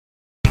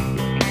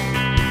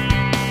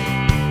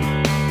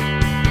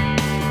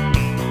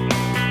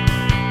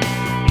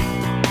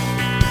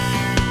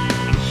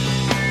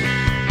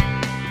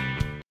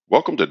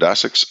Welcome to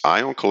Dasek's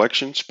Eye on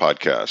Collections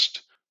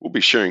podcast. We'll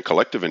be sharing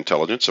collective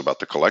intelligence about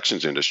the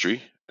collections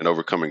industry and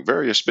overcoming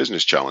various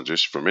business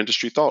challenges from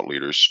industry thought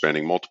leaders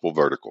spanning multiple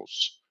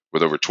verticals.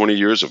 With over 20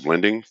 years of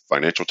lending,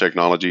 financial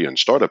technology, and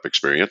startup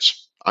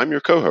experience, I'm your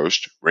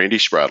co-host, Randy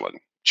Spradlin,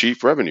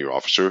 Chief Revenue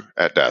Officer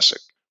at Dasek.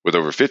 With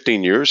over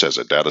 15 years as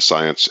a data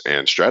science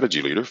and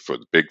strategy leader for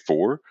the Big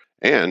Four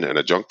and an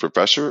adjunct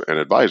professor and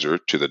advisor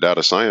to the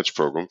data science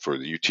program for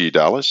the UT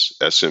Dallas,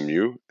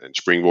 SMU, and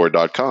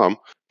Springboard.com,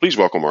 please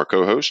welcome our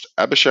co-host,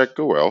 Abhishek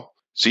Goel,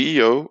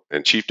 CEO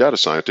and Chief Data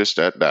Scientist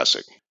at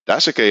Dasek.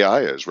 Dasek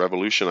AI is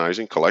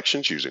revolutionizing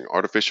collections using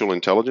artificial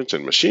intelligence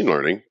and machine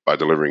learning by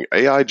delivering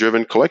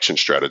AI-driven collection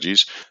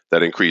strategies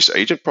that increase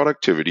agent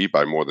productivity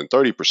by more than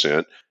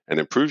 30% and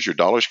improves your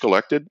dollars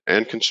collected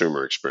and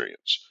consumer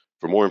experience.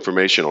 For more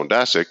information on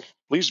Dasek,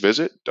 please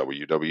visit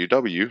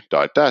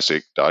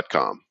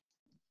www.dasek.com.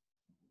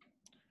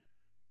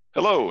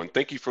 Hello, and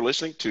thank you for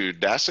listening to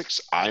Dasek's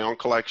Eye on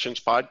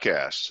Collections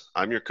podcast.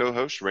 I'm your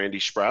co-host, Randy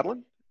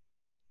Spradlin,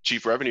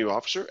 Chief Revenue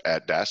Officer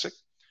at Dasek.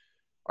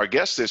 Our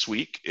guest this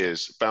week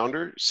is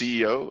founder,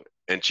 CEO,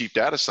 and Chief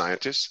Data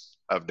Scientist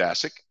of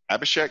Dasek,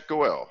 Abhishek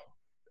Goel.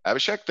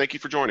 Abhishek, thank you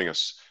for joining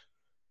us.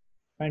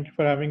 Thank you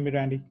for having me,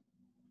 Randy.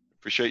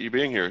 Appreciate you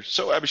being here.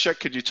 So,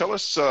 Abhishek, could you tell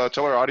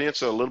our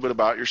audience a little bit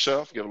about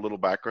yourself, give a little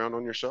background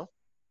on yourself?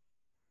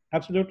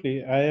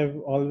 Absolutely. I have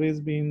always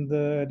been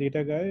the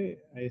data guy.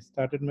 I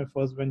started my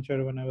first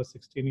venture when I was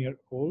 16 years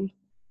old.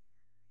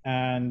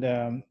 And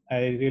I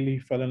really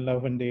fell in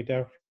love with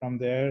data from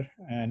there.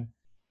 And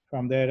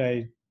from there,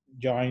 I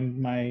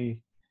joined my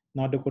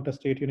North Dakota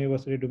State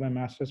University to do my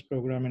master's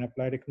program in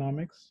applied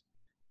economics.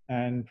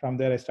 And from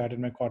there, I started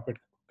my corporate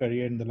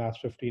career in the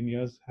last 15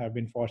 years. I've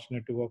been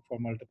fortunate to work for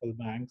multiple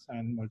banks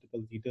and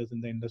multiple leaders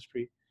in the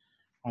industry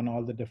on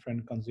all the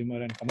different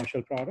consumer and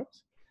commercial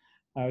products.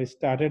 We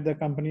started the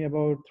company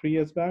about 3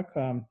 years back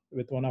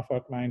with one of our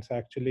clients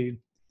actually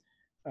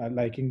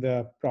liking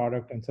the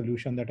product and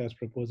solution that I was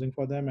proposing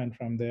for them. And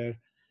from there,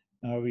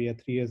 now we are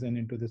 3 years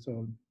into this.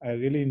 So I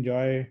really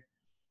enjoy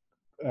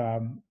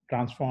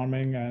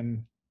transforming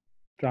and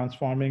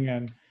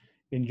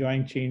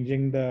enjoying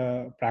changing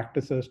the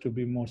practices to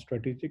be more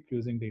strategic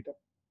using data.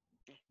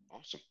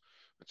 Awesome.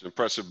 That's an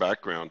impressive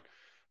background.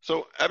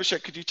 So,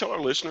 Abhishek, could you tell our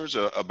listeners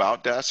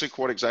about Dasek?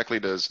 What exactly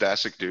does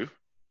Dasek do?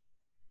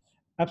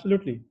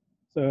 Absolutely.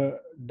 So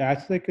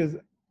Dasek is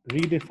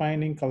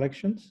redefining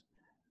collections.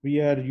 We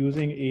are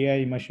using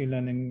AI, machine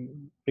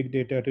learning, big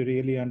data to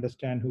really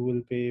understand who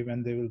will pay,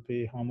 when they will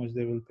pay, how much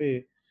they will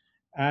pay,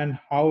 and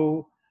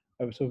how.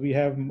 So we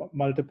have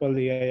multiple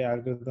AI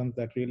algorithms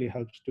that really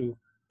helps to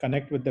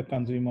connect with the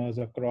consumers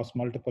across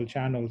multiple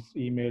channels,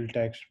 email,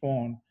 text,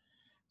 phone,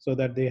 so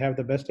that they have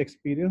the best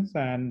experience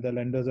and the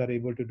lenders are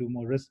able to do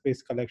more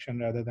risk-based collection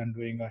rather than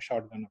doing a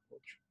shotgun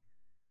approach.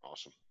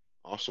 Awesome.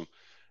 Awesome.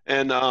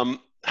 And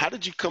how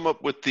did you come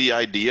up with the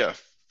idea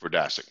for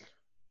Dasek?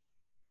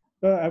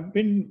 I've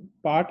been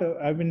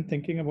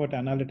thinking about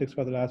analytics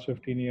for the last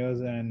 15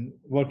 years and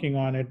working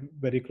on it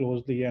very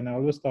closely. And I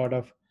always thought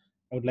of,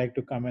 I would like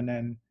to come in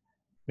and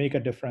make a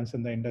difference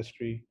in the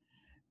industry.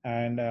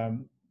 And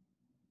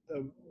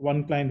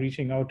one client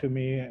reaching out to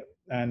me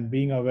and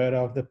being aware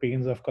of the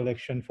pains of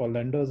collection for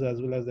lenders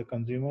as well as the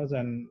consumers,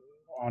 and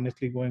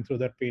honestly going through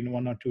that pain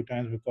one or two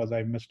times because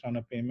I missed on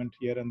a payment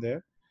here and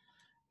there.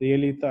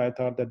 Really, I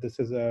thought that this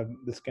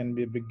can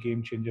be a big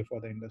game changer for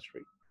the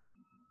industry.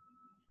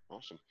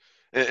 Awesome.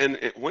 And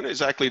when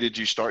exactly did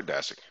you start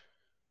Dasek?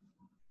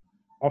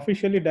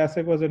 Officially,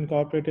 Dasek was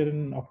incorporated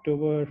in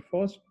October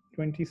 1st,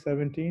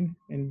 2017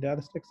 in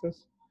Dallas,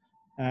 Texas.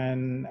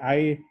 And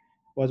I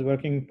was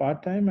working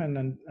part-time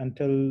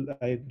until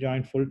I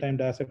joined full-time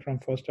Dasek from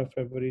 1st of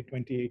February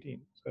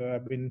 2018. So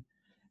I've been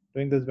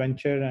doing this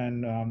venture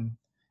and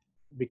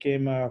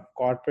became a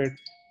corporate,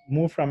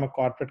 moved from a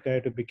corporate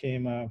guy to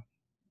became a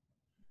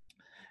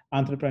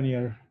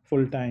entrepreneur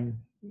full-time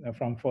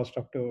from 1st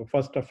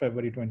of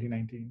February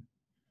 2019.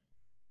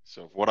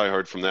 So what I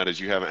heard from that is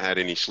you haven't had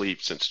any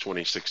sleep since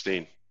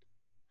 2016.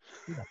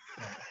 Yeah.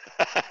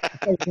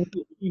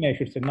 2018, I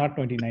should say, not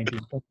 2019,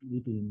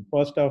 2018.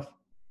 1st of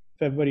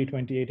February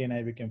 2018,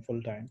 I became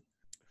full-time.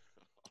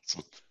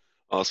 Awesome.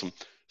 Awesome.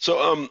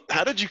 So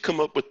how did you come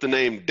up with the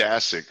name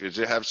Dasek? Does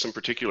it have some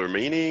particular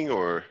meaning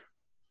or?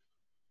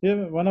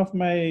 Yeah, one of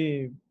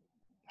my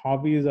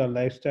hobbies or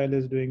lifestyle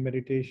is doing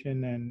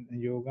meditation and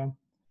yoga.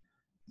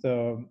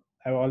 So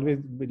I've always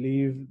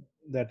believed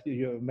that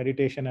your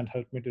meditation had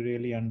helped me to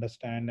really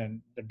understand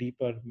and the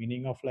deeper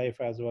meaning of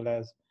life, as well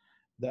as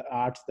the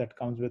arts that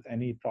comes with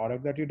any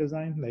product that you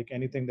design. Like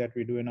anything that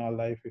we do in our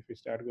life, if we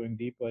start going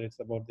deeper, it's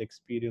about the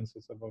experience,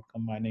 it's about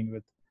combining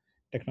with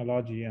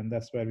technology. And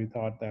that's where we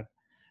thought that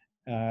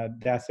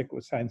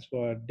DASIC stands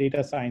for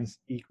Data Science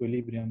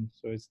Equilibrium.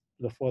 So it's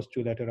the first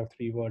two letters of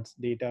three words,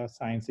 Data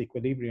Science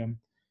Equilibrium.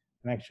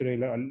 And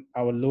actually,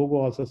 our logo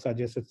also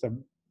suggests it's a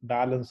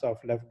balance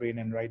of left brain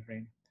and right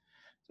brain.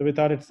 So we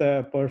thought it's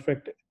a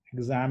perfect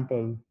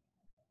example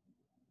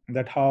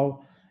that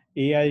how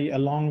AI,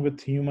 along with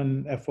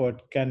human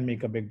effort, can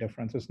make a big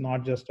difference. It's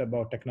not just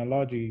about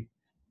technology,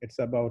 it's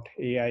about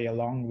AI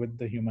along with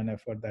the human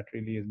effort that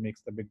really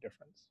makes the big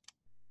difference.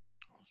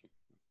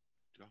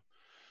 Yeah.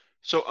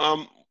 So,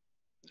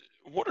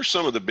 what are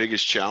some of the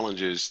biggest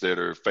challenges that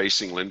are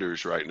facing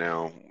lenders right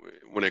now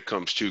when it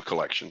comes to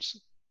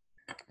collections?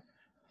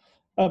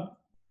 Uh,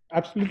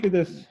 Absolutely,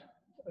 this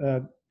uh,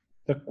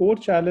 the core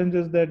challenge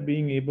is that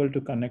being able to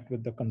connect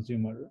with the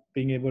consumer,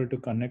 being able to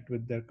connect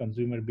with their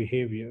consumer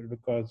behavior,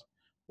 because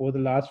over the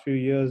last few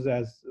years,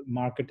 as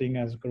marketing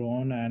has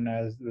grown and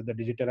as with the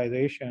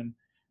digitalization,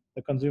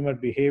 the consumer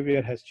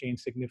behavior has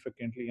changed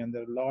significantly, and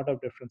there are a lot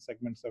of different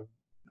segments of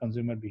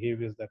consumer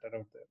behaviors that are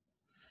out there.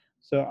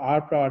 So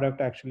our product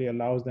actually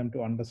allows them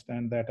to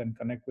understand that and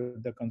connect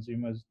with the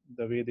consumers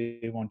the way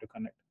they want to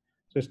connect.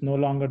 So it's no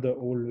longer the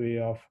old way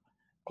of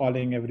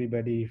calling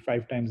everybody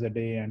 5 times a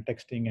day and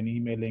texting and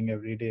emailing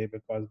every day,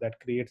 because that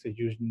creates a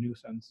huge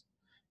nuisance.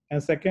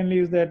 And secondly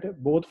is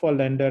that both for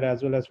lender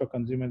as well as for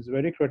consumers, it's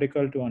very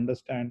critical to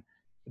understand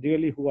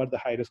really who are the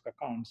high risk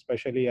accounts,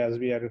 especially as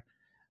we are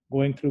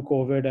going through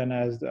COVID and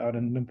as our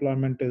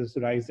unemployment is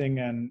rising,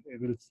 and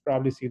it will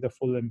probably see the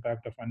full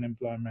impact of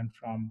unemployment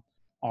from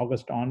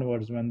August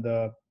onwards, when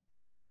the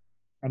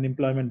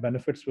unemployment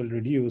benefits will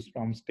reduce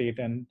from state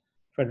and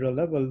federal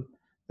level.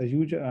 The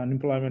huge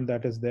unemployment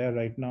that is there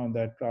right now,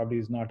 that probably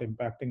is not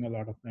impacting a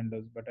lot of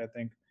lenders. But I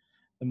think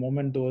the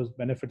moment those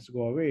benefits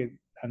go away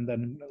and the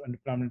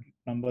unemployment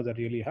numbers are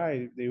really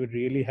high, they would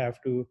really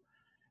have to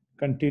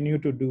continue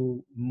to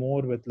do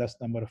more with less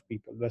number of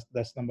people,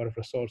 less number of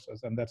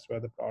resources. And that's where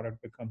the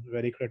product becomes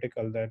very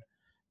critical, that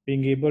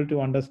being able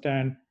to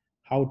understand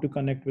how to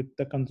connect with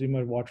the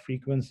consumer, what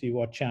frequency,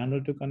 what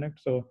channel to connect.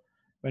 So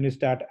when you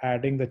start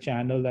adding the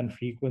channel and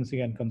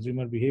frequency and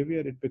consumer behavior,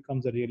 it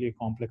becomes a really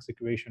complex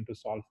equation to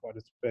solve for.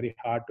 It's very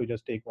hard to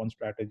just take one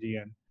strategy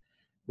and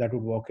that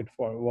would work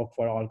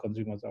for all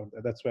consumers out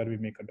there. That's where we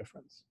make a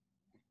difference.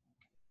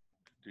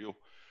 Deal.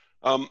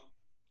 Um,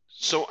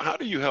 so, how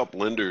do you help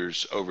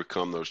lenders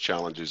overcome those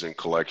challenges in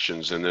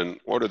collections? And then,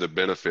 what are the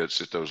benefits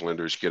that those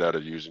lenders get out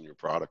of using your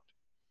product?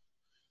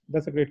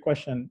 That's a great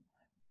question.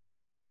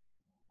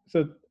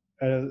 So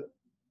uh,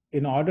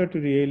 in order to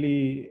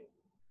really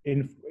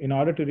in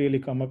order to really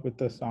come up with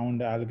a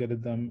sound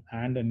algorithm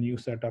and a new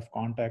set of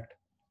contact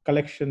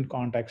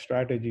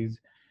strategies,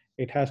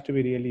 it has to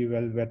be really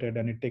well vetted,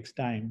 and it takes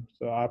time.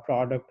 So our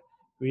product,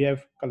 we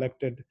have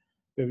collected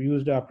we've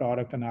used our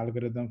product and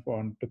algorithm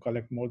for to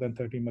collect more than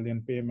 30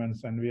 million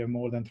payments, and we have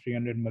more than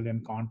 300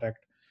 million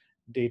contact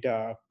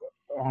data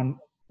on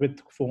with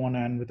phone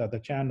and with other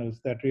channels.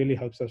 That really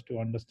helps us to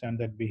understand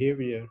that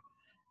behavior,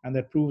 and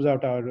that proves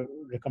out our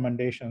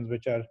recommendations,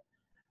 which are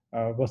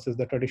versus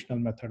the traditional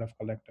method of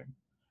collecting.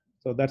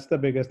 So that's the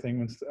biggest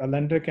thing. A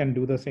lender can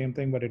do the same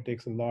thing, but it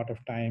takes a lot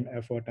of time,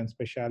 effort, and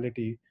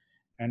speciality,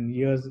 and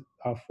years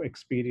of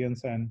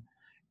experience and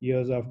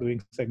years of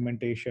doing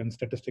segmentation,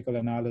 statistical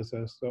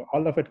analysis. So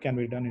all of it can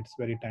be done. It's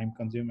very time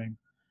consuming,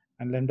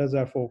 and lenders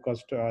are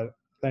focused.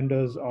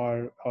 Lenders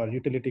or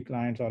utility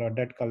clients or our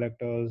debt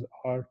collectors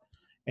or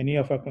any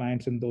of our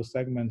clients in those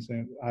segments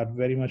are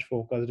very much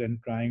focused in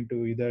trying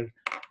to either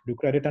do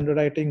credit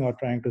underwriting or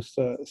trying to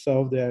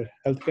serve their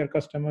healthcare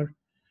customer,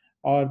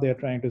 or they're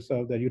trying to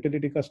serve their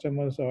utility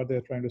customers, or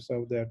they're trying to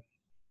serve their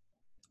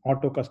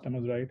auto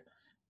customers, right?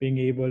 Being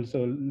able,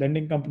 so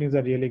lending companies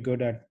are really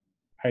good at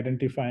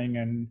identifying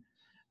and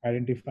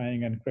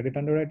credit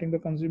underwriting the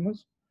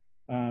consumers.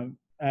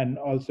 And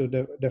also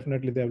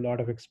definitely they have a lot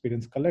of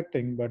experience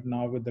collecting, but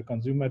now with the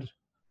consumer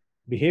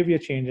behavior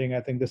changing, I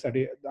think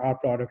our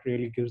product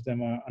really gives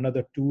them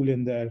another tool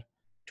in their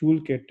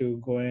toolkit to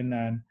go in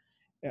and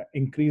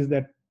increase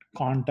that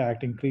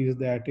contact, increase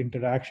that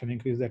interaction,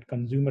 increase that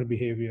consumer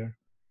behavior,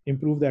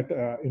 improve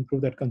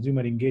that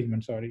consumer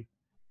engagement. Sorry,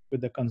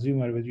 with the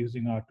consumer with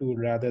using our tool,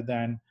 rather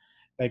than,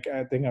 like,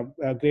 I think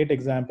a great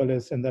example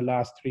is in the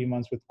last 3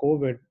 months with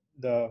COVID,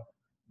 the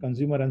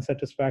consumer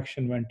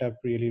unsatisfaction went up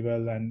really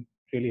well and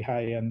really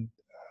high, and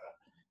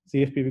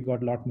CFPB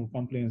got a lot more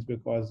complaints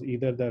because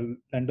either the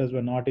lenders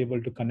were not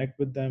able to connect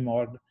with them,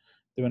 or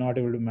they were not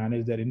able to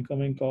manage their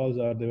incoming calls,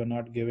 or they were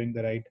not giving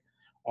the right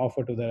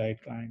offer to the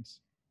right clients.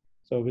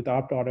 So with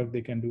our product,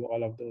 they can do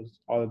all of the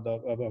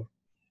above.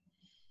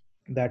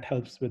 That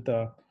helps with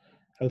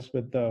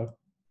the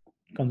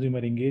consumer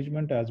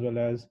engagement, as well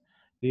as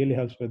really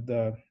helps with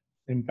the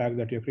impact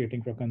that you're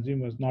creating for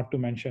consumers. Not to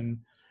mention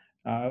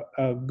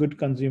a good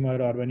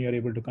consumer, or when you're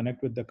able to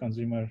connect with the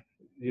consumer,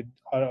 you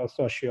are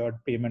also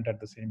assured payment at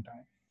the same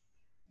time.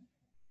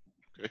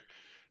 Okay.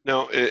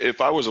 Now,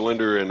 if I was a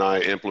lender and I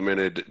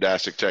implemented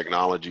DASIC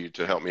technology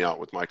to help me out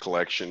with my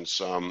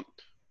collections,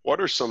 what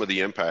are some of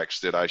the impacts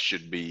that I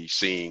should be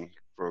seeing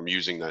from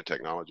using that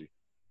technology?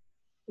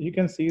 You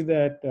can see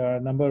that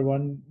number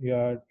one,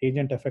 your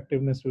agent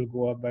effectiveness will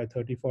go up by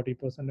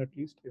 30-40% at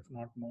least, if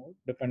not more,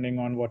 depending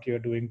on what you're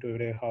doing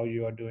today, how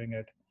you are doing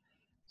it.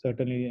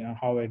 Certainly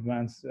how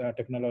advanced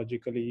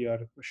technologically your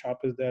shop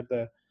is there,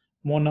 the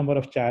more number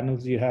of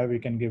channels you have, we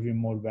can give you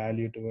more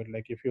value to it.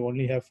 Like if you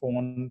only have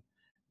phone,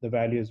 the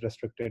value is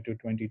restricted to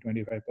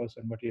 20-25%,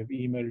 but you have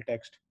email,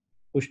 text,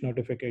 push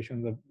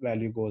notifications, the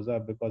value goes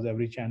up because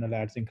every channel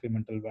adds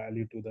incremental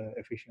value to the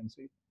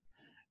efficiency.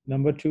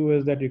 Number two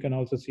is that you can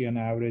also see on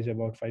average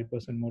about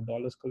 5% more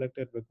dollars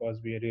collected because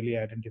we really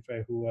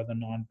identify who are the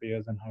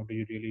non-payers and how do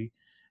you really,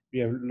 we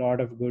have a lot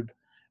of good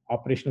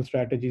operational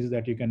strategies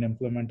that you can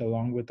implement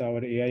along with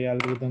our AI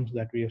algorithms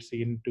that we have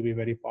seen to be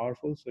very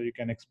powerful. So you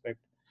can expect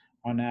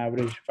on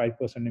average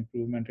 5%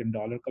 improvement in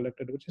dollar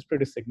collected, which is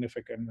pretty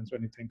significant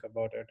when you think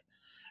about it.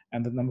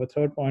 And the number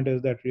third point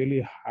is that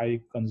really high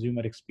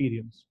consumer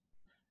experience.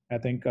 I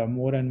think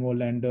more and more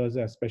lenders,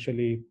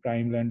 especially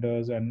prime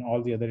lenders and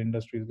all the other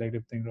industries, like if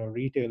you think about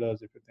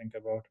retailers, if you think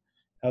about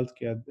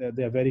healthcare,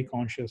 they're very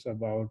conscious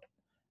about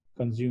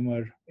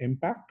consumer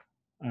impact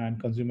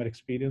and consumer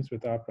experience.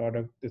 With our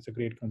product, it's a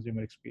great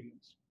consumer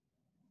experience.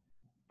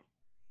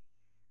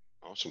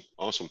 Awesome,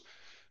 awesome.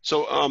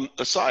 So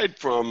aside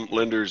from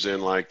lenders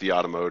in like the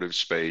automotive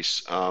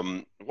space,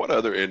 what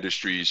other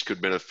industries could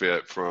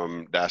benefit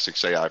from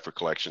Dasic's AI for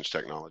collections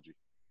technology?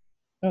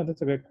 Oh,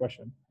 that's a great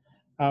question.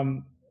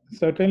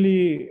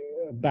 Certainly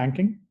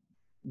banking,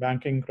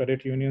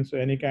 credit unions, so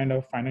any kind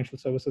of financial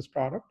services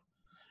product,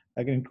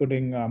 like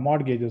including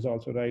mortgages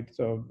also, right?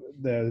 So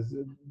there's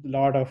a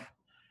lot of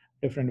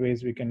different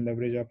ways we can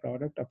leverage our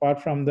product.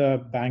 Apart from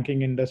the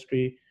banking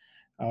industry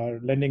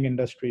or lending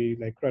industry,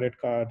 like credit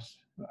cards,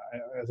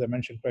 as I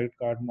mentioned, credit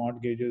card,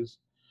 mortgages.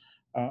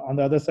 On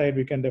the other side,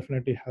 we can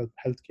definitely help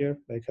healthcare,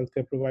 like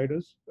healthcare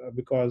providers,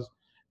 because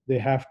they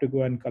have to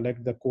go and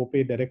collect the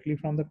copay directly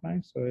from the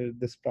client. So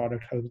this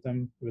product helps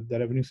them with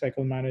their revenue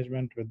cycle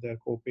management, with their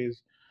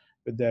copays,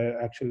 with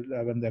their actual,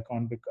 when the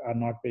account are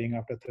not paying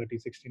after 30,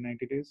 60,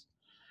 90 days.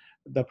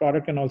 The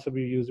product can also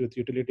be used with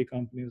utility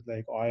companies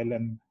like oil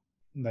and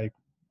like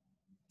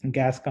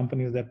gas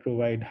companies that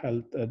provide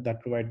health,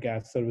 that provide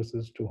gas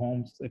services to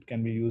homes. It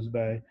can be used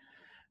by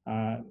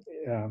uh,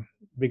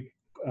 big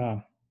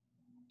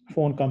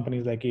phone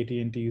companies like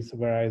AT&T,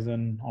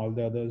 Verizon, all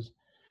the others,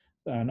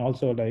 and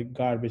also like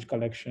garbage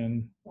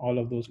collection, all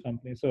of those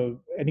companies.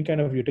 So any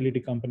kind of utility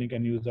company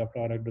can use our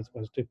product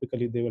because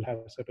typically they will have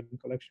a certain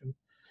collection.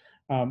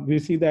 We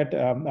see that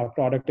our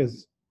product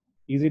is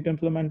easy to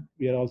implement.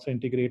 We are also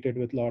integrated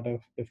with a lot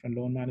of different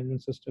loan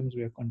management systems.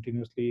 We are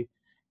continuously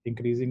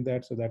increasing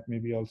that, so that may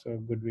be also a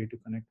good way to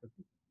connect with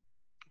people.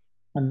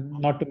 And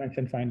not to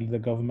mention finally the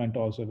government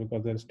also,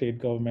 because there are state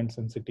governments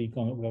and city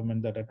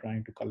government that are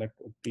trying to collect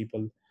with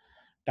people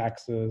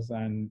taxes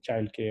and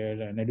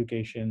childcare and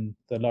education.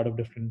 There are a lot of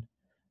different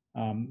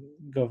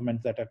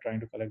governments that are trying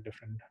to collect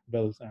different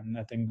bills, and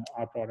I think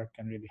our product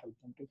can really help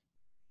them too.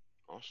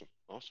 Awesome,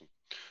 awesome.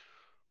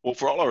 Well,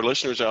 for all our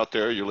listeners out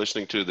there, you're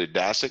listening to the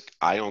Dasic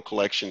Eye on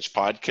Collections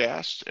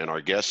podcast, and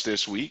our guest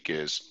this week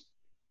is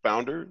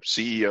founder,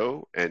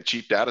 CEO, and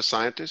chief data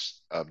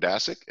scientist of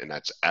Dasic, and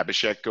that's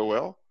Abhishek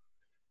Goel.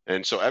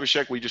 And so,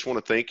 Abhishek, we just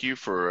want to thank you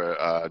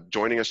for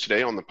joining us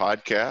today on the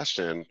podcast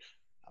and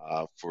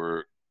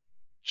for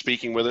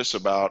speaking with us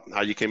about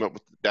how you came up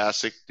with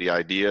Dasic, the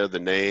idea, the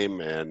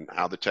name, and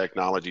how the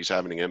technology is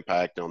having an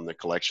impact on the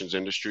collections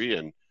industry.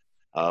 And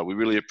we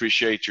really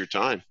appreciate your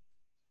time.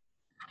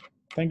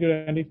 Thank you,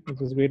 Randy. It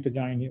was great to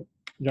join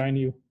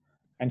you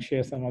and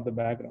share some of the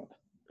background.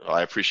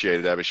 I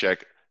appreciate it,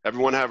 Abhishek.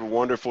 Everyone have a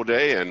wonderful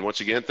day. And once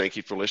again, thank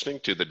you for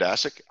listening to the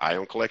Dasic Eye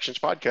on Collections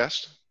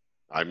podcast.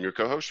 I'm your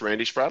co-host,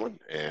 Randy Spradlin,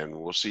 and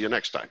we'll see you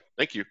next time.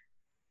 Thank you.